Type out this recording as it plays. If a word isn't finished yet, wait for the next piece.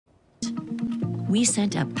We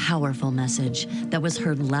sent a powerful message that was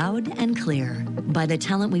heard loud and clear by the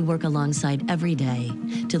talent we work alongside every day,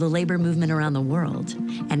 to the labor movement around the world,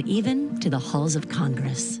 and even to the halls of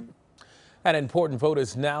Congress. An important vote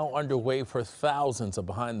is now underway for thousands of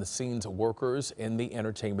behind-the-scenes workers in the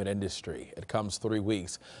entertainment industry. It comes 3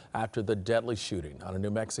 weeks after the deadly shooting on a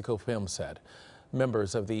New Mexico film set.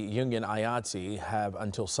 Members of the union IATSE have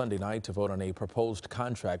until Sunday night to vote on a proposed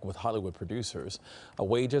contract with Hollywood producers.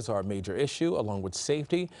 Wages are a major issue, along with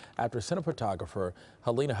safety, after cinematographer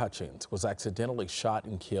Helena Hutchins was accidentally shot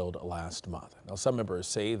and killed last month. Now, some members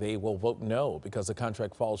say they will vote no because the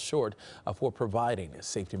contract falls short for providing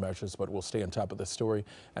safety measures, but we'll stay on top of the story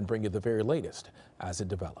and bring you the very latest as it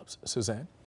develops. Suzanne?